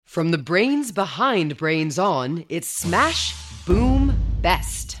From the brains behind Brains On, it's Smash, Boom,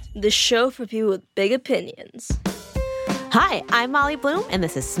 Best. The show for people with big opinions. Hi, I'm Molly Bloom, and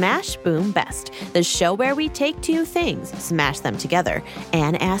this is Smash, Boom, Best, the show where we take two things, smash them together,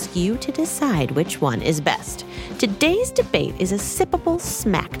 and ask you to decide which one is best. Today's debate is a sippable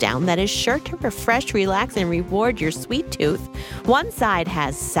smackdown that is sure to refresh, relax, and reward your sweet tooth. One side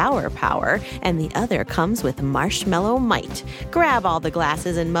has sour power, and the other comes with marshmallow might. Grab all the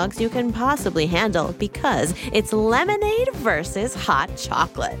glasses and mugs you can possibly handle, because it's lemonade versus hot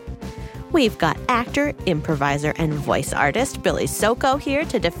chocolate. We've got actor, improviser, and voice artist Billy Socco here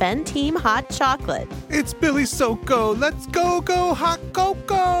to defend Team Hot Chocolate. It's Billy Socco. Let's go hot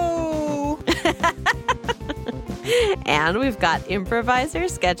cocoa. And we've got improviser,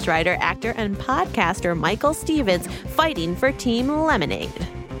 sketch writer, actor, and podcaster Michael Stevens fighting for Team Lemonade.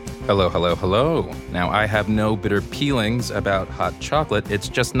 Hello, hello, hello. Now, I have no bitter peelings about hot chocolate. It's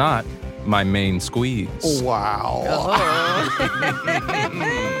just not my main squeeze. Wow.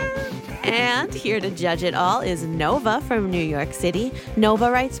 And here to judge it all is Nova from New York City. Nova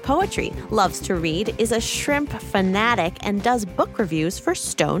writes poetry, loves to read, is a shrimp fanatic, and does book reviews for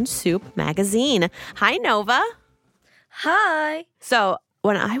Stone Soup magazine. Hi, Nova. Hi. So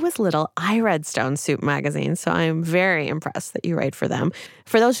when I was little, I read Stone Soup magazine, so I'm very impressed that you write for them.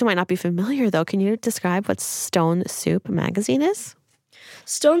 For those who might not be familiar, though, can you describe what Stone Soup magazine is?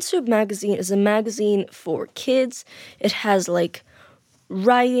 Stone Soup magazine is a magazine for kids. It has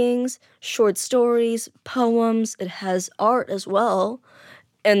writings, short stories, poems. It has art as well.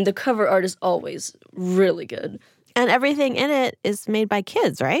 And the cover art is always really good. And everything in it is made by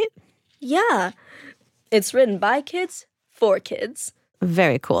kids, right? Yeah. It's written by kids, for kids.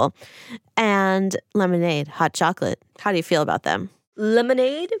 Very cool. And Lemonade, hot chocolate. How do you feel about them?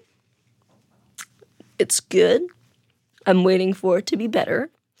 Lemonade, it's good. I'm waiting for it to be better.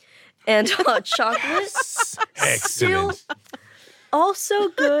 And hot chocolate, still also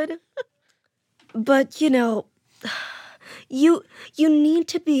good. But, you need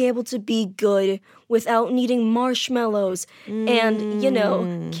to be able to be good without needing marshmallows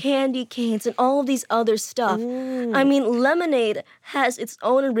and, candy canes and all of these other stuff. I mean, lemonade has its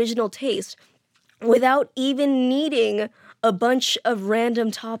own original taste without even needing a bunch of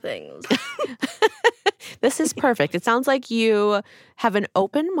random toppings. This is perfect. It sounds like you have an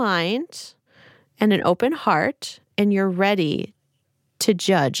open mind and an open heart, and you're ready to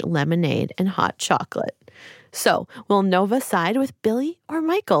judge lemonade and hot chocolate. So, will Nova side with Billy or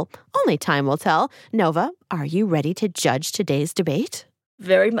Michael? Only time will tell. Nova, are you ready to judge today's debate?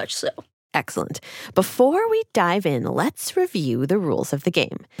 Very much so. Excellent. Before we dive in, let's review the rules of the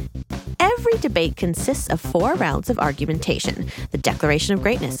game. Every debate consists of 4 rounds of argumentation: the declaration of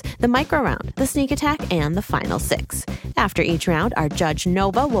greatness, the micro round, the sneak attack, and the final 6. After each round, our judge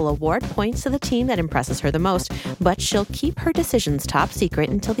Nova will award points to the team that impresses her the most, but she'll keep her decisions top secret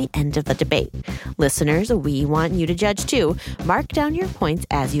until the end of the debate. Listeners, we want you to judge too. Mark down your points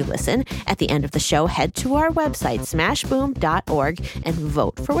as you listen. At the end of the show, head to our website, smashboom.org, and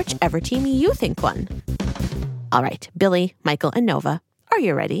vote for whichever team you think won. All right, Billy, Michael, and Nova, are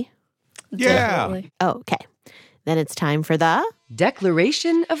you ready? Yeah. Definitely. Okay. Then it's time for the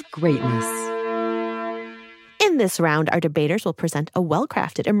Declaration of Greatness. In this round, our debaters will present a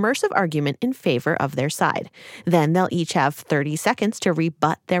well-crafted, immersive argument in favor of their side. Then they'll each have 30 seconds to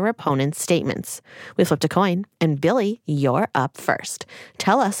rebut their opponent's statements. We flipped a coin, and Billy, you're up first.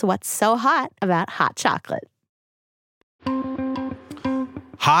 Tell us what's so hot about hot chocolate.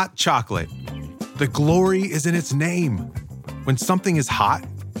 Hot chocolate. The glory is in its name. When something is hot,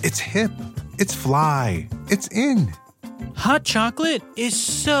 it's hip, it's fly, it's in. Hot chocolate is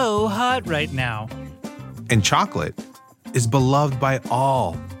so hot right now. And chocolate is beloved by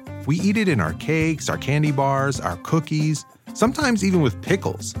all. We eat it in our cakes, our candy bars, our cookies, sometimes even with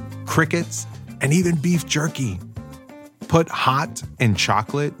pickles, crickets, and even beef jerky. Put hot and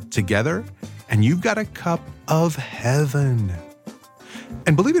chocolate together, and you've got a cup of heaven.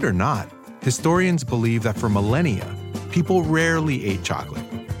 And believe it or not, historians believe that for millennia, people rarely ate chocolate.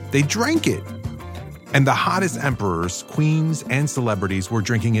 They drank it. And the hottest emperors, queens, and celebrities were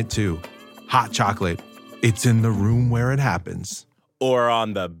drinking it too. Hot chocolate. It's in the room where it happens. Or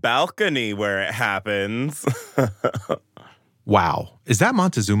on the balcony where it happens. Wow. Is that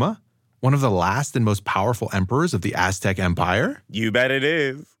Montezuma? One of the last and most powerful emperors of the Aztec Empire? You bet it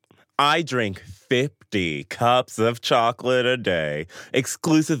is. I drink 50 cups of chocolate a day,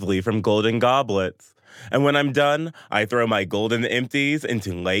 exclusively from golden goblets. And when I'm done, I throw my golden empties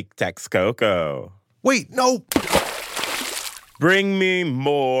into Lake Texcoco. Wait, no. Bring me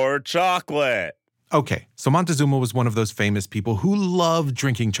more chocolate. Okay, so Montezuma was one of those famous people who loved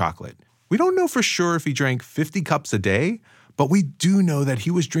drinking chocolate. We don't know for sure if he drank 50 cups a day, but we do know that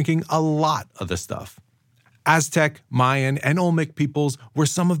he was drinking a lot of the stuff. Aztec, Mayan, and Olmec peoples were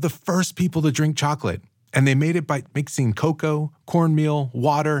some of the first people to drink chocolate, and they made it by mixing cocoa, cornmeal,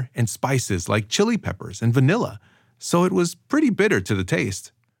 water, and spices like chili peppers and vanilla, so it was pretty bitter to the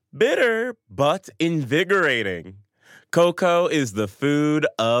taste. Bitter, but invigorating. Cocoa is the food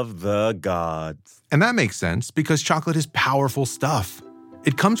of the gods. And that makes sense because chocolate is powerful stuff.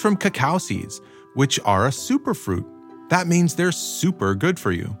 It comes from cacao seeds, which are a superfruit. That means they're super good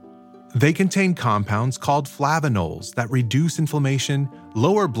for you. They contain compounds called flavonols that reduce inflammation,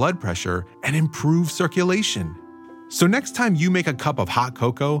 lower blood pressure, and improve circulation. So next time you make a cup of hot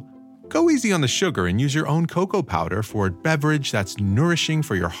cocoa, go easy on the sugar and use your own cocoa powder for a beverage that's nourishing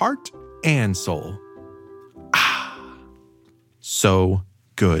for your heart and soul. So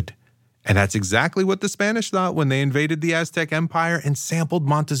good. And that's exactly what the Spanish thought when they invaded the Aztec Empire and sampled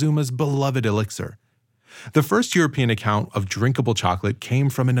Montezuma's beloved elixir. The first European account of drinkable chocolate came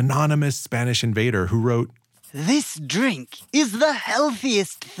from an anonymous Spanish invader who wrote, "This drink is the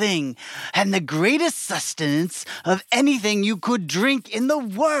healthiest thing and the greatest sustenance of anything you could drink in the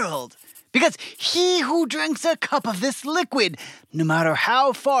world. Because he who drinks a cup of this liquid, no matter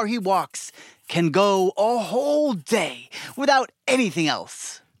how far he walks, can go a whole day without anything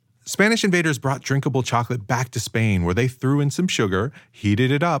else." Spanish invaders brought drinkable chocolate back to Spain, where they threw in some sugar,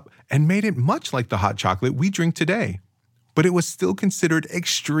 heated it up, and made it much like the hot chocolate we drink today. But it was still considered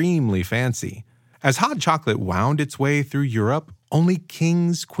extremely fancy. As hot chocolate wound its way through Europe, only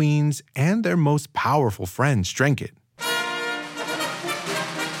kings, queens, and their most powerful friends drank it.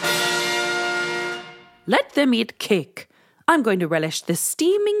 Let them eat cake. I'm going to relish this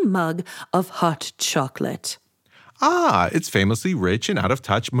steaming mug of hot chocolate. It's famously rich and out of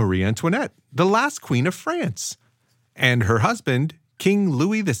touch Marie Antoinette, the last queen of France. And her husband, King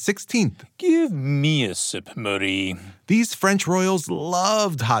Louis XVI. Give me a sip, Marie. These French royals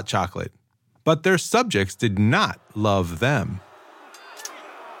loved hot chocolate, but their subjects did not love them.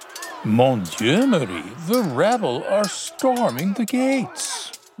 Mon Dieu, Marie, the rabble are storming the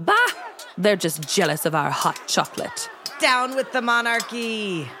gates. Bah! They're just jealous of our hot chocolate. Down with the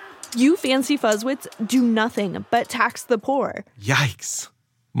monarchy. You fancy fuzzwits do nothing but tax the poor. Yikes.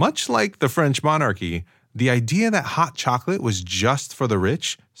 Much like the French monarchy, the idea that hot chocolate was just for the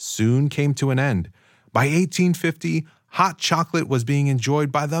rich soon came to an end. By 1850, hot chocolate was being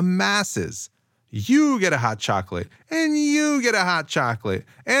enjoyed by the masses. You get a hot chocolate, and you get a hot chocolate,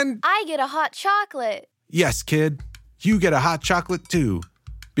 and I get a hot chocolate. yes, kid, you get a hot chocolate too.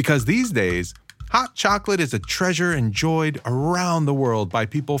 Because these days, hot chocolate is a treasure enjoyed around the world by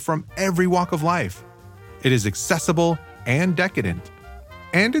people from every walk of life. It is accessible and decadent.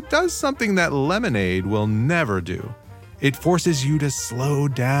 And it does something that lemonade will never do. It forces you to slow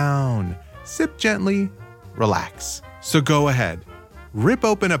down, sip gently, relax. So go ahead, rip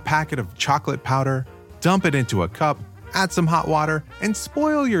open a packet of chocolate powder, dump it into a cup, add some hot water, and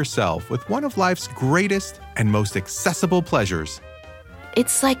spoil yourself with one of life's greatest and most accessible pleasures.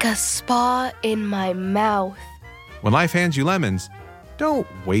 It's like a spa in my mouth. When life hands you lemons, don't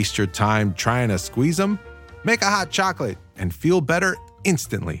waste your time trying to squeeze them. Make a hot chocolate and feel better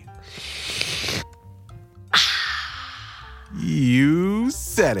instantly. You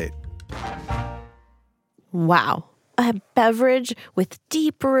said it. Wow. A beverage with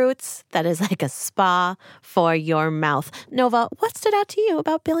deep roots that is like a spa for your mouth. Nova, what stood out to you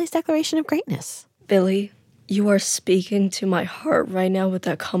about Billy's declaration of greatness? Billy, you are speaking to my heart right now with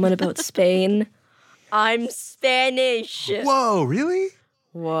that comment about Spain. I'm Spanish. Whoa, really?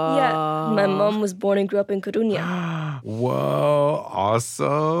 Whoa. Yeah, my mom was born and grew up in Coruña. Whoa,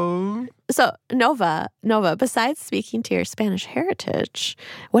 awesome. So, Nova, besides speaking to your Spanish heritage,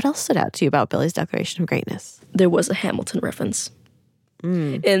 what else stood out to you about Billy's declaration of greatness? There was a Hamilton reference.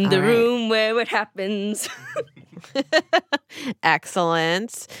 In the room where it happens.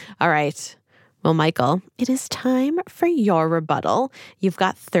 Excellent. All right. Well, Michael, it is time for your rebuttal. You've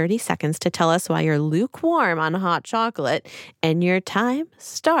got 30 seconds to tell us why you're lukewarm on hot chocolate, and your time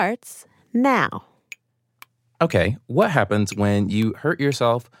starts now. Okay, what happens when you hurt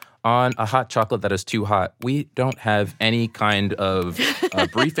yourself on a hot chocolate that is too hot? We don't have any kind of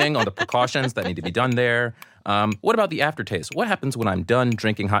briefing on the precautions that need to be done there. What about the aftertaste? What happens when I'm done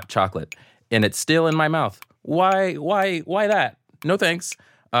drinking hot chocolate and it's still in my mouth? Why that? No thanks.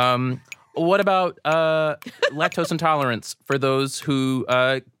 What about lactose intolerance for those who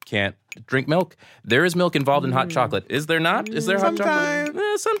can't drink milk? There is milk involved in hot chocolate. Is there not? Is there hot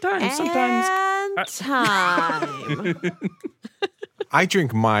chocolate? Sometimes. And time. I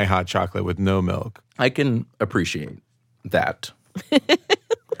drink my hot chocolate with no milk. I can appreciate that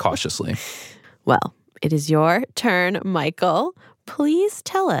cautiously. Well, it is your turn, Michael. Please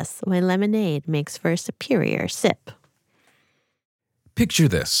tell us why lemonade makes for a superior sip. Picture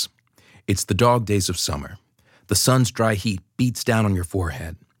this. It's the dog days of summer. The sun's dry heat beats down on your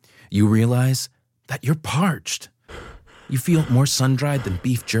forehead. You realize that you're parched. You feel more sun-dried than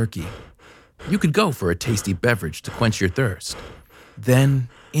beef jerky. You could go for a tasty beverage to quench your thirst. Then,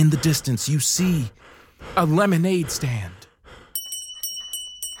 in the distance, you see a lemonade stand.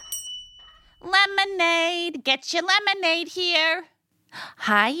 Lemonade, get your lemonade here.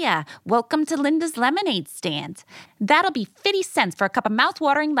 Hiya, welcome to Linda's lemonade stand. That'll be 50 cents for a cup of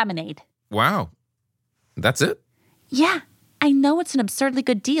mouth-watering lemonade. Wow. That's it? Yeah, I know it's an absurdly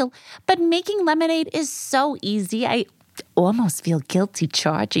good deal, but making lemonade is so easy, I almost feel guilty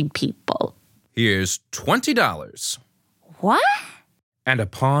charging people. Here's $20. What? And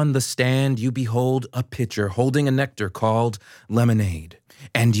upon the stand you behold a pitcher holding a nectar called lemonade,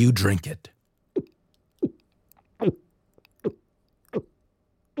 and you drink it.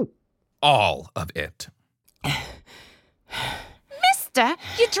 All of it. Mister,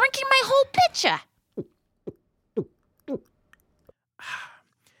 you're drinking my whole pitcher.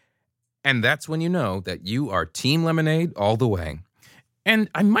 And that's when you know that you are Team Lemonade all the way. And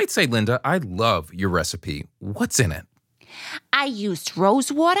I might say, Linda, I love your recipe. What's in it? I used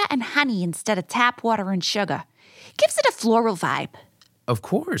rose water and honey instead of tap water and sugar. Gives it a floral vibe. Of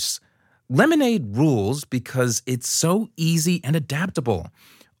course. Lemonade rules because it's so easy and adaptable.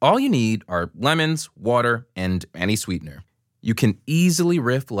 All you need are lemons, water, and any sweetener. You can easily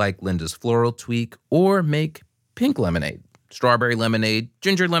riff like Linda's floral tweak or make pink lemonade, strawberry lemonade,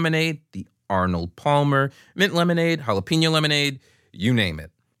 ginger lemonade, the Arnold Palmer, mint lemonade, jalapeno lemonade, you name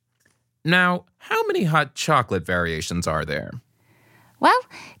it. Now, how many hot chocolate variations are there? Well,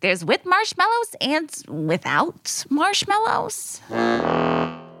 there's with marshmallows and without marshmallows.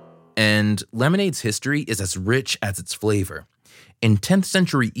 And lemonade's history is as rich as its flavor. In 10th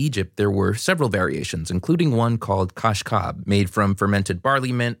century Egypt, there were several variations, including one called kashkab, made from fermented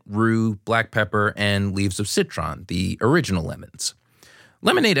barley mint, rue, black pepper, and leaves of citron, the original lemons.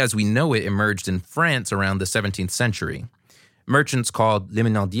 Lemonade as we know it emerged in France around the 17th century. Merchants called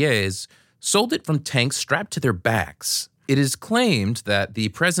limonadiers sold it from tanks strapped to their backs. It is claimed that the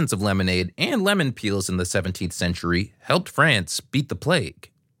presence of lemonade and lemon peels in the 17th century helped France beat the plague.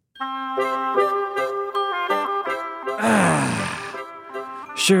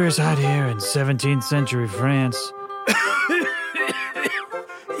 Sure is hot here in 17th century France.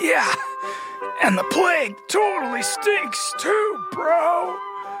 Yeah, and the plague totally stinks too, bro.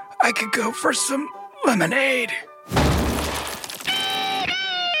 I could go for some lemonade.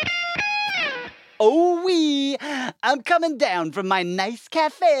 Oh, wee! I'm coming down from my nice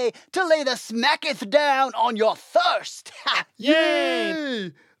cafe to lay the smacketh down on your thirst. Ha!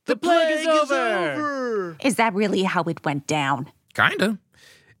 Yay! The plague is over! Is that really how it went down? Kinda.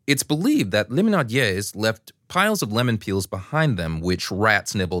 It's believed that limonadiers left piles of lemon peels behind them, which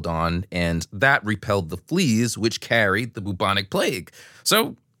rats nibbled on, and that repelled the fleas, which carried the bubonic plague.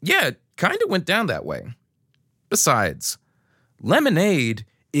 So, yeah, it kinda went down that way. Besides, lemonade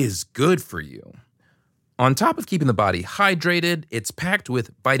is good for you. On top of keeping the body hydrated, it's packed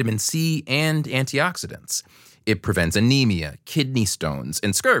with vitamin C and antioxidants. It prevents anemia, kidney stones,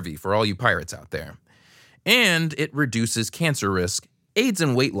 and scurvy for all you pirates out there. And it reduces cancer risk, aids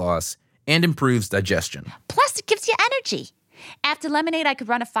in weight loss, and improves digestion. Plus, it gives you energy. After lemonade, I could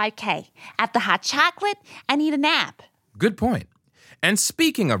run a 5K. After hot chocolate, I need a nap. Good point. And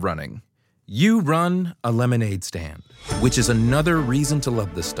speaking of running, you run a lemonade stand, which is another reason to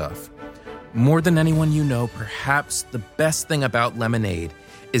love this stuff. More than anyone you know, perhaps the best thing about lemonade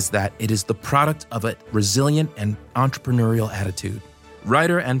is that it is the product of a resilient and entrepreneurial attitude.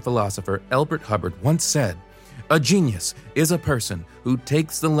 Writer and philosopher Elbert Hubbard once said, "A genius is a person who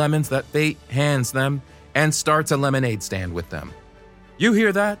takes the lemons that fate hands them and starts a lemonade stand with them." You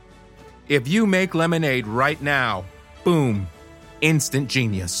hear that? If you make lemonade right now, boom, instant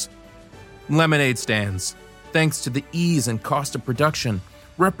genius. Lemonade stands, thanks to the ease and cost of production,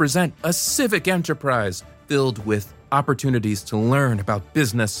 represent a civic enterprise filled with opportunities to learn about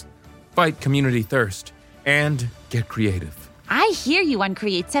business, fight community thirst, and get creative. I hear you on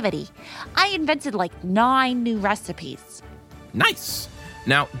creativity. I invented like 9 new recipes. Nice.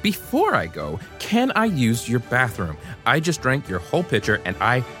 Now, before I go, can I use your bathroom? I just drank your whole pitcher and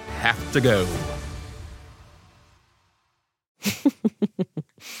I have to go.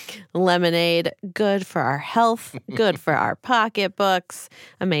 Lemonade, good for our health, good for our pocketbooks.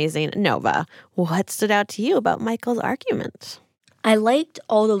 Amazing. Nova, what stood out to you about Michael's argument? I liked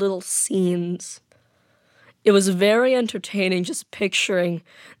all the little scenes. It was very entertaining just picturing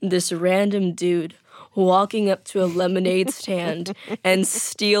this random dude walking up to a lemonade stand and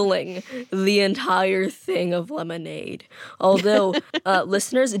stealing the entire thing of lemonade. Although,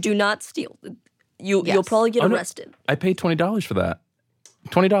 listeners, do not steal. You'll probably get arrested. I paid $20 for that.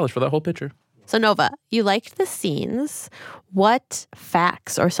 $20 for that whole picture. So Nova, you liked the scenes. What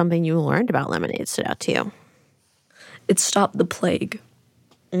facts or something you learned about lemonade stood out to you? It stopped the plague.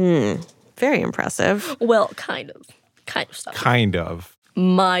 Very impressive. Well, kind of stopped. Kind of.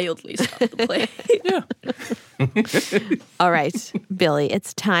 Mildly stopped the plague. All right, Billy,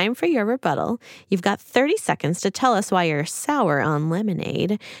 it's time for your rebuttal. You've got 30 seconds to tell us why you're sour on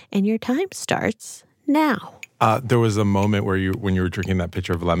lemonade, and your time starts now. There was a moment where when you were drinking that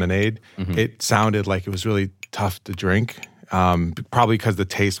pitcher of lemonade, it sounded like it was really tough to drink. Probably because the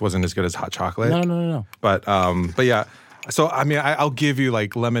taste wasn't as good as hot chocolate. No. But yeah. So I mean, I'll give you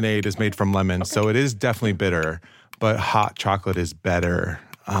like lemonade is made from lemon, so it is definitely bitter. But hot chocolate is better.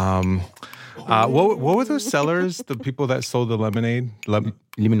 What were those sellers? The people that sold the lemonade?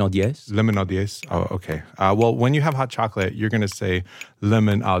 Lemonadiers. Lemonadiers. Oh, okay. Well, when you have hot chocolate, you're gonna say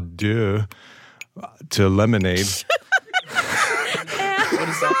lemon à deux to lemonade. What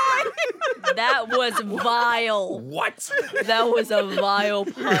is that? That was vile. What? That was a vile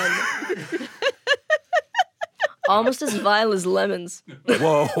pun. Almost as vile as lemons.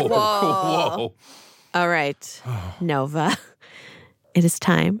 Whoa. All right, Nova. It is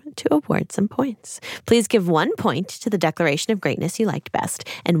time to award some points. Please give 1 point to the declaration of greatness you liked best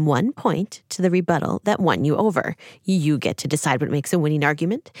and 1 point to the rebuttal that won you over. You get to decide what makes a winning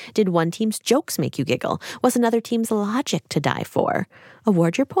argument. Did one team's jokes make you giggle? Was another team's logic to die for?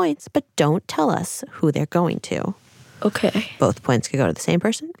 Award your points, but don't tell us who they're going to. Okay. Both points could go to the same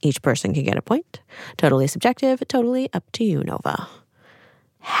person. Each person can get a point. Totally subjective, totally up to you, Nova.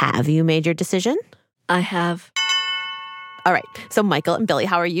 Have you made your decision? I have. All right. So Michael and Billy,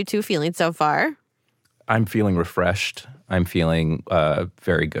 how are you two feeling so far? I'm feeling refreshed. I'm feeling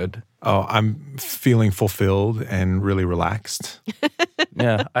very good. Oh, I'm feeling fulfilled and really relaxed.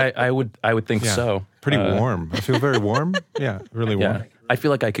 Yeah, I would think so. Pretty warm. I feel very warm. Yeah, really warm. Yeah. I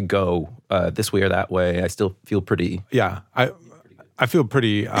feel like I could go this way or that way. I still feel pretty. Yeah, I feel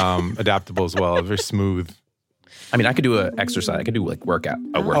pretty adaptable as well. Very smooth. I mean, I could do an exercise. I could do like a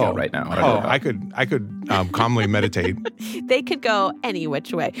workout right now. I could calmly meditate. They could go any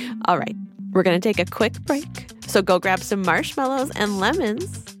which way. All right. We're going to take a quick break. So go grab some marshmallows and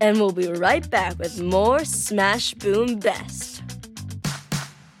lemons. And we'll be right back with more Smash Boom Best.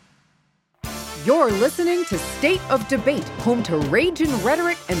 You're listening to State of Debate, home to rage and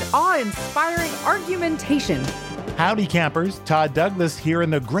rhetoric and awe-inspiring argumentation. Howdy, campers. Todd Douglas here in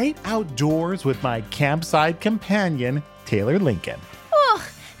the great outdoors with my campsite companion, Taylor Lincoln. Oh,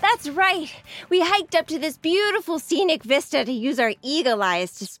 that's right. We hiked up to this beautiful scenic vista to use our eagle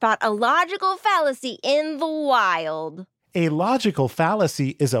eyes to spot a logical fallacy in the wild. A logical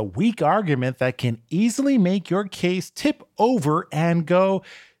fallacy is a weak argument that can easily make your case tip over and go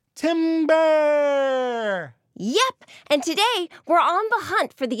timber. Yep, and today we're on the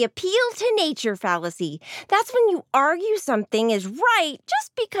hunt for the appeal to nature fallacy. That's when you argue something is right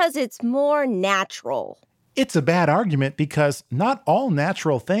just because it's more natural. It's a bad argument because not all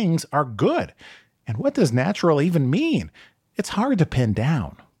natural things are good. And what does natural even mean? It's hard to pin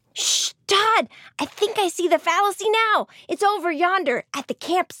down. Shh, Todd, I think I see the fallacy now. It's over yonder at the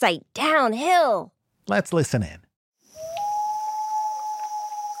campsite downhill. Let's listen in.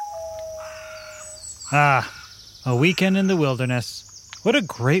 A weekend in the wilderness. What a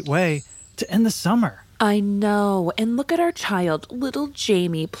great way to end the summer. I know. And look at our child, little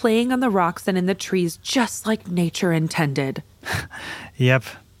Jamie, playing on the rocks and in the trees just like nature intended. Yep.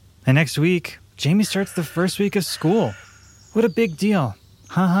 And next week, Jamie starts the first week of school. What a big deal.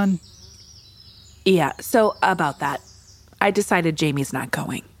 Huh, hun? Yeah, so about that. I decided Jamie's not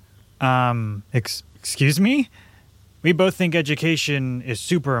going. Excuse me? We both think education is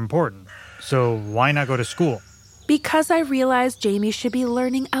super important. So why not go to school? Because I realized Jamie should be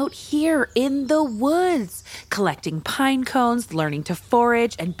learning out here in the woods, collecting pine cones, learning to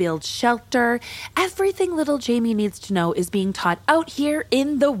forage and build shelter. Everything little Jamie needs to know is being taught out here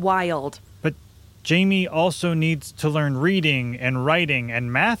in the wild. But Jamie also needs to learn reading and writing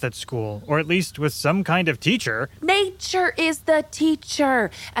and math at school, or at least with some kind of teacher. Nature is the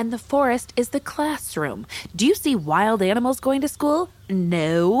teacher, and the forest is the classroom. Do you see wild animals going to school?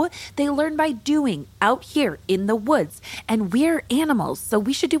 No, they learn by doing out here in the woods. And we're animals, so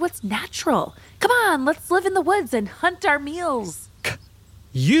we should do what's natural. Come on, let's live in the woods and hunt our meals.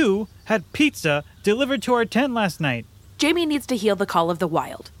 You had pizza delivered to our tent last night. Jamie needs to heal the call of the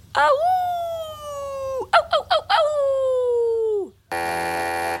wild. Oh! Oh, oh, oh,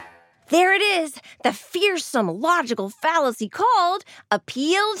 oh! There it is, the fearsome logical fallacy called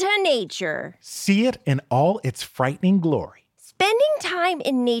appeal to nature. See it in all its frightening glory. Spending time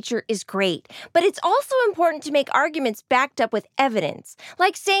in nature is great, but it's also important to make arguments backed up with evidence,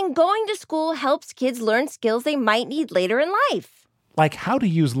 like saying going to school helps kids learn skills they might need later in life. Like how to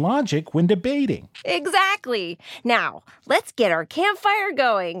use logic when debating. Exactly. Now, let's get our campfire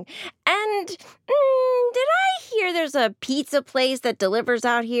going. And, did I hear there's a pizza place that delivers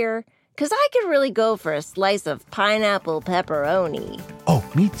out here? Because I could really go for a slice of pineapple pepperoni. Oh,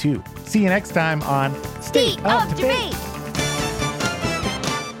 me too. See you next time on State of Debate.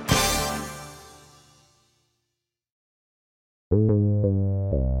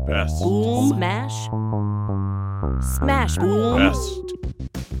 Best. Smash. Smash Boom. Best.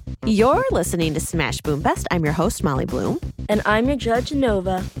 You're listening to Smash Boom Best. I'm your host, Molly Bloom. And I'm your judge,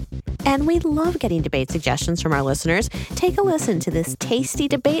 Nova. And we love getting debate suggestions from our listeners. Take a listen to this tasty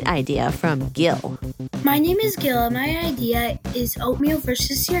debate idea from Gil. My name is Gil, and my idea is oatmeal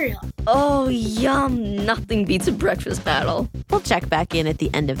versus cereal. Oh, yum. Nothing beats a breakfast battle. We'll check back in at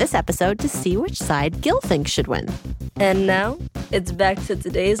the end of this episode to see which side Gil thinks should win. And now, it's back to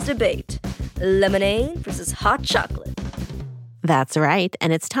today's debate. Lemonade versus hot chocolate. That's right,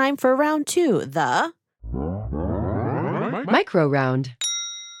 and it's time for round 2, the Micro round.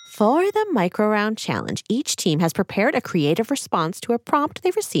 For the Micro Round Challenge, each team has prepared a creative response to a prompt they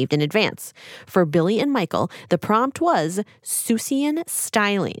received in advance. For Billy and Michael, the prompt was Seussian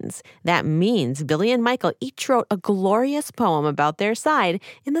stylings. That means Billy and Michael each wrote a glorious poem about their side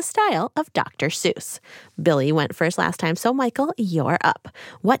in the style of Dr. Seuss. Billy went first last time, so Michael, you're up.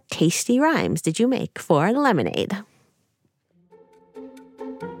 What tasty rhymes did you make for lemonade?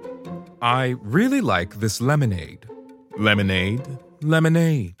 I really like this lemonade. Lemonade,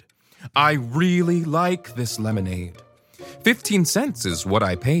 lemonade. I really like this lemonade. 15 cents is what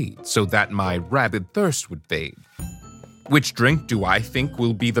I paid so that my rabid thirst would fade. Which drink do I think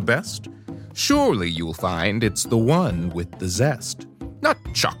will be the best? Surely you'll find it's the one with the zest. Not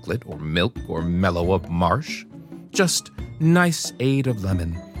chocolate or milk or mellow of marsh. Just nice aid of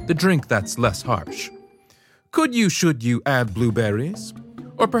lemon, the drink that's less harsh. Should you add blueberries?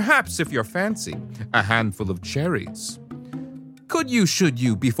 Or perhaps, if you're fancy, a handful of cherries. Should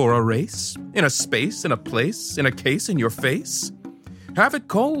you, before a race? In a space, in a place, in a case, in your face? Have it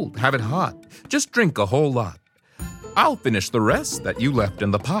cold, have it hot, just drink a whole lot. I'll finish the rest that you left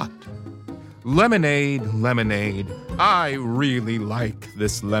in the pot. Lemonade, lemonade, I really like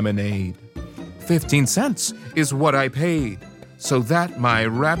this lemonade. 15 cents is what I paid, so that my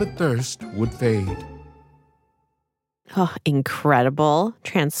rabid thirst would fade. Oh, incredible.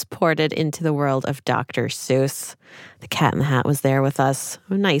 Transported into the world of Dr. Seuss. The Cat in the Hat was there with us.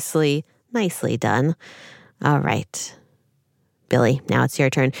 Nicely done. All right. Billy, now it's your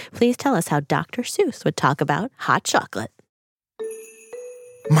turn. Please tell us how Dr. Seuss would talk about hot chocolate.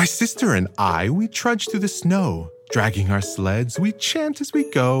 My sister and I, we trudge through the snow. Dragging our sleds, we chant as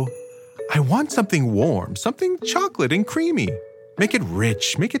we go. I want something warm, something chocolate and creamy. Make it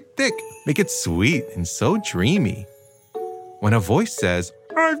rich, make it thick, make it sweet and so dreamy. When a voice says,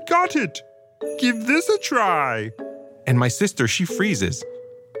 I've got it! Give this a try! And my sister, she freezes.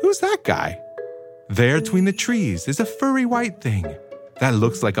 Who's that guy? There between the trees is a furry white thing that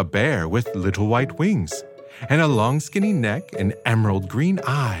looks like a bear with little white wings and a long skinny neck and emerald green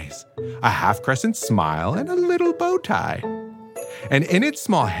eyes, a half-crescent smile and a little bow tie. And in its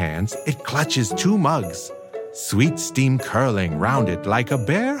small hands, it clutches 2 mugs, sweet steam curling round it like a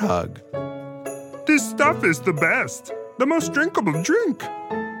bear hug. This stuff is the best. The most drinkable drink.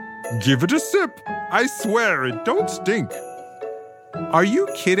 Give it a sip. I swear it don't stink. Are you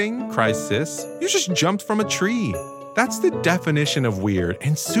kidding? Cries Sis. You just jumped from a tree. That's the definition of weird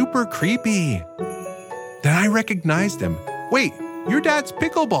and super creepy. Then I recognized him. Wait, your dad's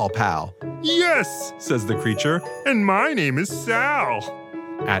pickleball pal. Yes, says the creature, and my name is Sal.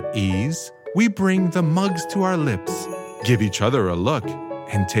 At ease, we bring the mugs to our lips, give each other a look,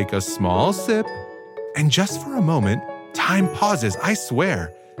 and take a small sip. And just for a moment, time pauses, I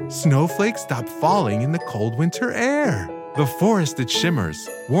swear. Snowflakes stop falling in the cold winter air. The forest, it shimmers.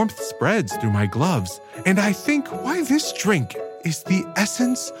 Warmth spreads through my gloves. And I think why this drink is the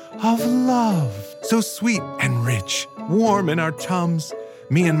essence of love. So sweet and rich, warm in our tums.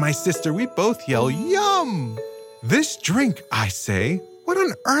 Me and my sister, we both yell, yum! This drink, I say, what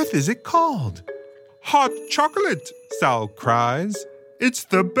on earth is it called? Hot chocolate, Sal cries. It's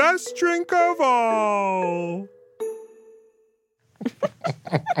the best drink of all.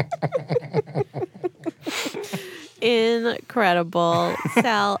 Incredible.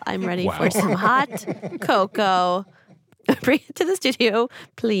 Sal, I'm ready for some hot cocoa. Bring it to the studio,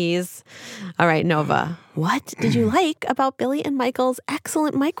 please. All right, Nova, what did you like about Billy and Michael's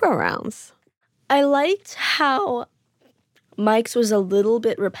excellent micro rounds? I liked how Mike's was a little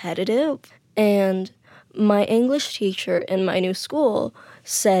bit repetitive, and my English teacher in my new school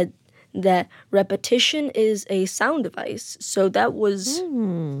said that repetition is a sound device, so that was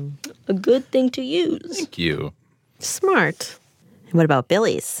a good thing to use. Thank you. Smart. And what about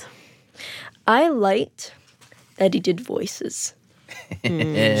Billy's? I liked that he did voices.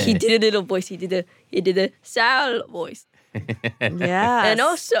 He did a little voice. He did a Sal voice. Yeah. And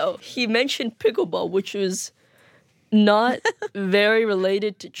also, he mentioned pickleball, which was not very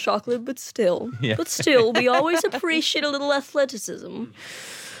related to chocolate, but still. Yeah. But still, we always appreciate a little athleticism.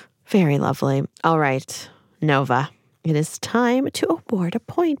 Very lovely. All right, Nova, it is time to award a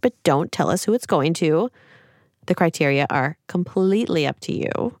point, but don't tell us who it's going to. The criteria are completely up to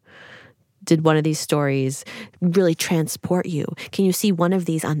you. Did one of these stories really transport you? Can you see one of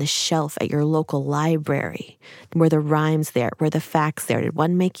these on the shelf at your local library? Were the rhymes there? Were the facts there? Did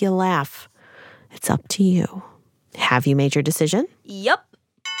one make you laugh? It's up to you. Have you made your decision? Yup.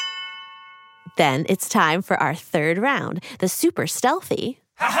 Then it's time for our third round, the super stealthy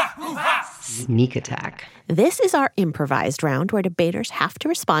Sneak attack. This is our improvised round where debaters have to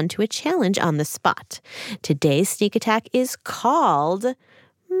respond to a challenge on the spot. Today's sneak attack is called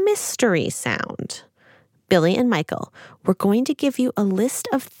Mystery Sound. Billy and Michael, we're going to give you a list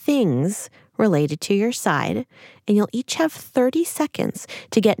of things related to your side, and you'll each have 30 seconds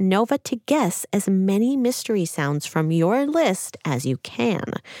to get Nova to guess as many mystery sounds from your list as you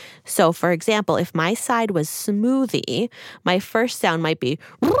can. So, for example, if my side was smoothie, my first sound might be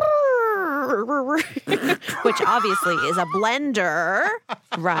which obviously is a blender,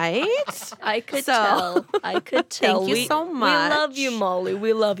 right? I could tell. Thank you so much. We love you, Molly.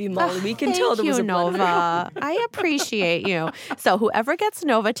 We love you, Molly. We can tell there was a blender. Nova. I appreciate you. So whoever gets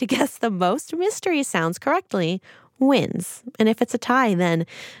Nova to guess the most mystery sounds correctly wins. And if it's a tie, then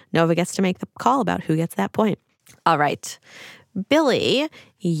Nova gets to make the call about who gets that point. All right. Billy,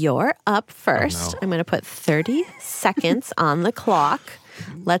 you're up first. I'm going to put 30 seconds on the clock.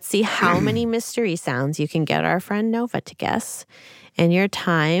 Let's see how many mystery sounds you can get our friend Nova to guess. And your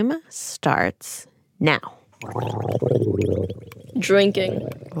time starts now. Drinking.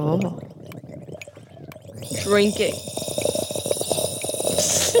 Oh. Drinking.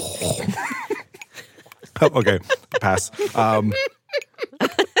 Okay, pass.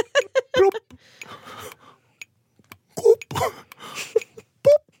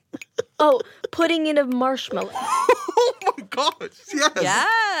 Oh, putting in a marshmallow. Oh my gosh, yes.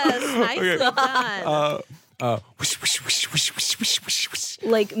 Yes, nicely done. Whoosh, whoosh, whoosh, whoosh, whoosh, whoosh, whoosh, whoosh.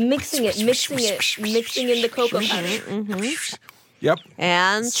 Like mixing in the cocoa powder. Yep.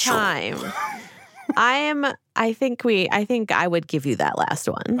 And time. I think I would give you that last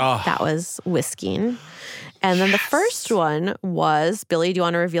one. Oh. That was whisking. And then the first one was, Billy, do you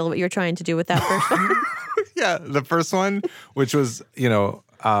want to reveal what you're trying to do with that first one? Yeah, the first one, which was,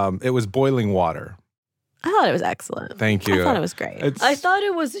 it was boiling water. I thought it was excellent. Thank you. I thought it was great. I thought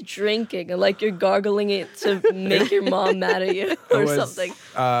it was drinking, like you're gargling it to make your mom mad at you or something.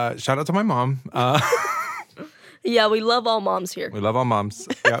 Shout out to my mom. Yeah, we love all moms here. We love all moms.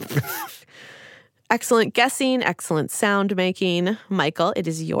 Yeah. Excellent guessing, excellent sound making. Michael, it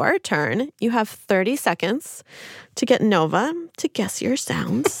is your turn. You have 30 seconds to get Nova to guess your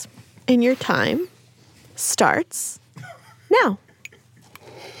sounds. And your time starts now.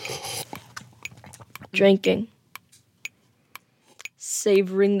 Drinking.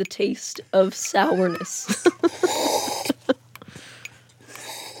 Savoring the taste of sourness.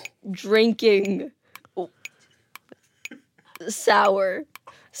 Drinking. Oh. Sour.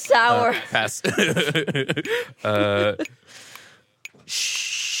 Pass.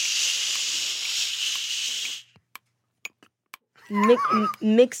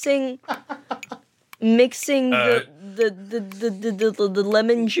 Mixing the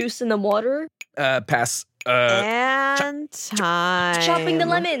lemon juice in the water. Pass. And time. Chopping the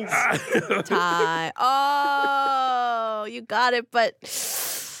lemons. Time. Oh, you got it, but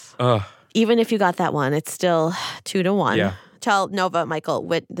even if you got that one, it's still 2-1. Yeah. Tell Nova, Michael,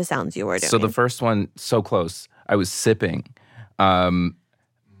 what the sounds you were doing. So the first one, so close. I was sipping. Drinking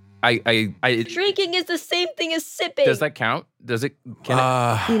is the same thing as sipping. Does that count? Does it?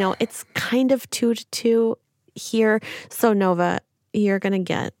 It's kind of 2-2 here. So Nova, you're gonna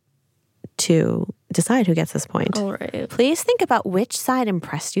get to decide who gets this point. All right. Please think about which side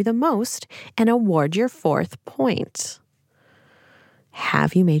impressed you the most and award your 4th point.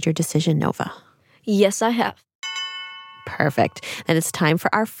 Have you made your decision, Nova? Yes, I have. Perfect. And it's time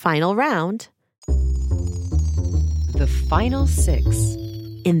for our final round. The final 6.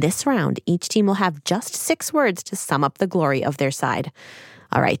 In this round, each team will have just 6 words to sum up the glory of their side.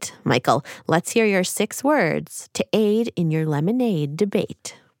 All right, Michael, let's hear your 6 words to aid in your lemonade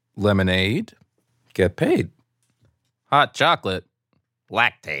debate. Lemonade, get paid. Hot chocolate,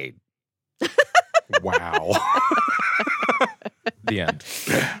 lactate. Wow. The end.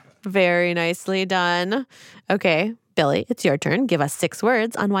 Very nicely done. Okay, Billy, it's your turn. Give us 6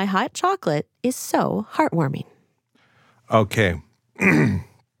 words on why hot chocolate is so heartwarming. Okay.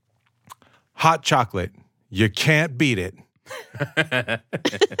 Hot chocolate. You can't beat it.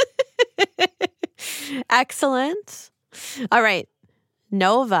 Excellent. All right,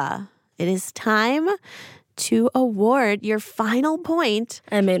 Nova, it is time to award your final point.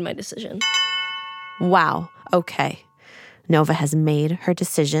 I made my decision. Wow. Okay. Nova has made her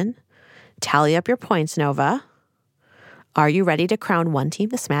decision. Tally up your points, Nova. Are you ready to crown one team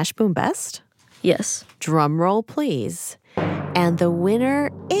the Smash Boom Best? Yes. Drum roll, please. And the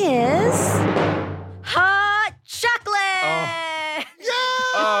winner is... Hot chocolate!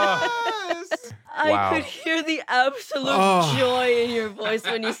 Yes! I could hear the absolute joy in your voice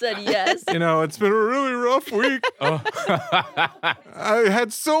when you said yes. You know, it's been a really rough week. I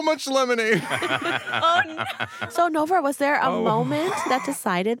had so much lemonade. So, Nova, was there a moment that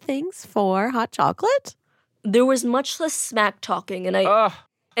decided things for hot chocolate? There was much less smack talking, and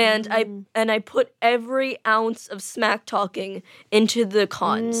I put every ounce of smack talking into the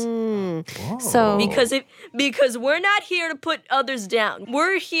cons. So because we're not here to put others down.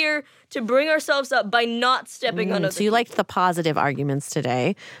 We're here to bring ourselves up by not stepping on others. So you liked the positive arguments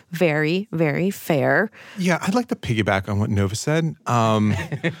today. Very, very fair. Yeah, I'd like to piggyback on what Nova said.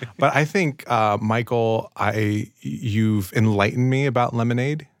 But I think, Michael, you've enlightened me about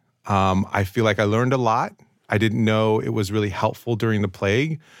lemonade. I feel like I learned a lot. I didn't know it was really helpful during the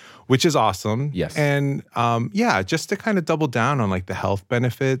plague, which is awesome. Yes. And just to kind of double down on like the health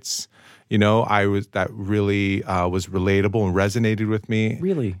benefits, that really was relatable and resonated with me.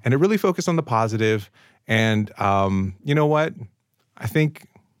 Really? And it really focused on the positive. And you know what? I think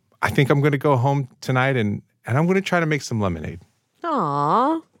I'm going to go home tonight and I'm going to try to make some lemonade.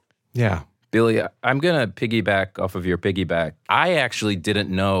 Aww. Yeah. Billy, I'm going to piggyback off of your piggyback. I actually didn't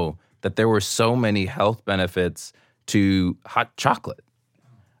know that there were so many health benefits to hot chocolate.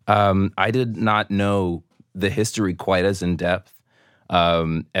 I did not know the history quite as in depth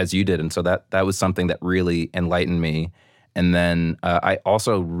as you did. And so that was something that really enlightened me. And then I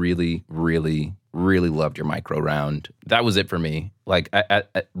also really, really, really loved your micro round. That was it for me. Like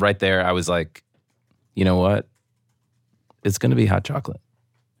right there, I was like, you know what? It's going to be hot chocolate.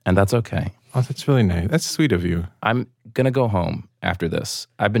 And that's okay. Oh, that's really nice. That's sweet of you. I'm going to go home after this.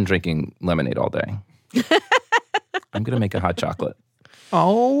 I've been drinking lemonade all day. I'm going to make a hot chocolate.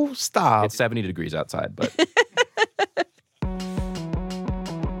 Oh, stop. It's 70 degrees outside, but...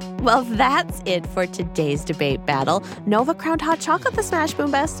 Well, that's it for today's debate battle. Nova crowned hot chocolate the Smash Boom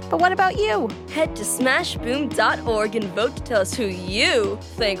Best, but what about you? Head to smashboom.org and vote to tell us who you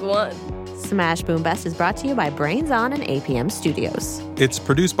think won. Smash Boom Best is brought to you by Brains On and APM Studios. It's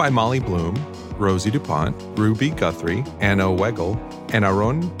produced by Molly Bloom, Rosie DuPont, Ruby Guthrie, Anna Weigel, and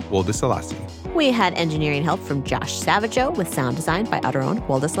Aaron Woldesalasi. We had engineering help from Josh Savageau with sound design by Aaron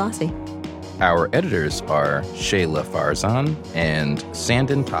Woldesalasi. Our editors are Shayla Farzan and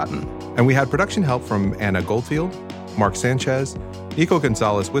Sandon Totten. And we had production help from Anna Goldfield, Mark Sanchez, Nico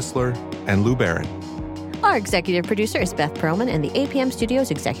Gonzalez-Whistler, and Lou Barron. Our executive producer is Beth Perlman, and the APM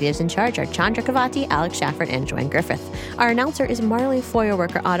Studios executives in charge are Chandra Kavati, Alex Shafford, and Joanne Griffith. Our announcer is Marley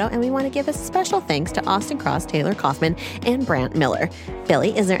Foyer-Worker Otto, and we want to give a special thanks to Austin Cross, Taylor Kaufman, and Brant Miller.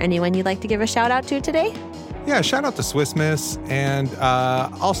 Billy, is there anyone you'd like to give a shout-out to today? Yeah, shout out to Swiss Miss and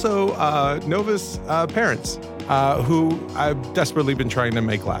also Nova's parents, who I've desperately been trying to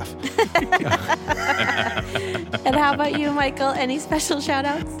make laugh. And how about you, Michael? Any special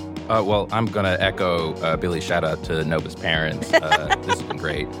shout-outs? Well, I'm going to echo Billy's shout-out to Nova's parents. This has been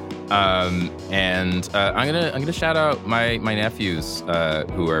great. And I'm gonna shout out my nephews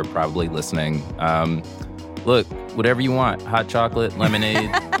who are probably listening. Look, whatever you want, hot chocolate,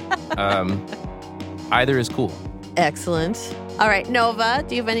 lemonade, either is cool. Excellent. All right, Nova,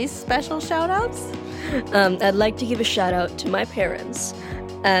 do you have any special shout-outs? I'd like to give a shout-out to my parents,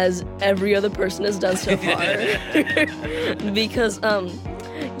 as every other person has done so far. Because,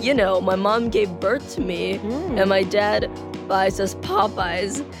 my mom gave birth to me, and my dad buys us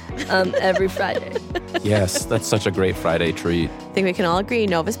Popeyes every Friday. Yes, that's such a great Friday treat. I think we can all agree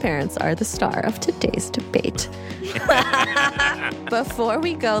Nova's parents are the star of today's debate. Before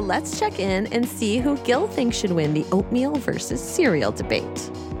we go, let's check in and see who Gil thinks should win the oatmeal versus cereal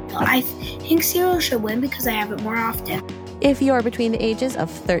debate. I think cereal should win because I have it more often. If you're between the ages of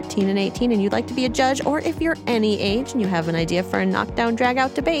 13 and 18 and you'd like to be a judge, or if you're any age and you have an idea for a knockdown,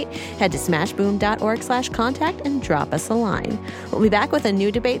 drag-out debate, head to smashboom.org/contact and drop us a line. We'll be back with a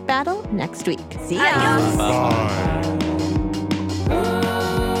new debate battle next week. See ya! Bye.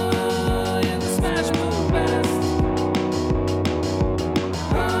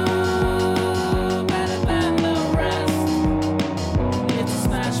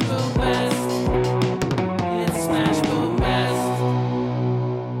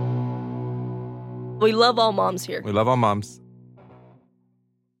 We love all moms here. We love all moms.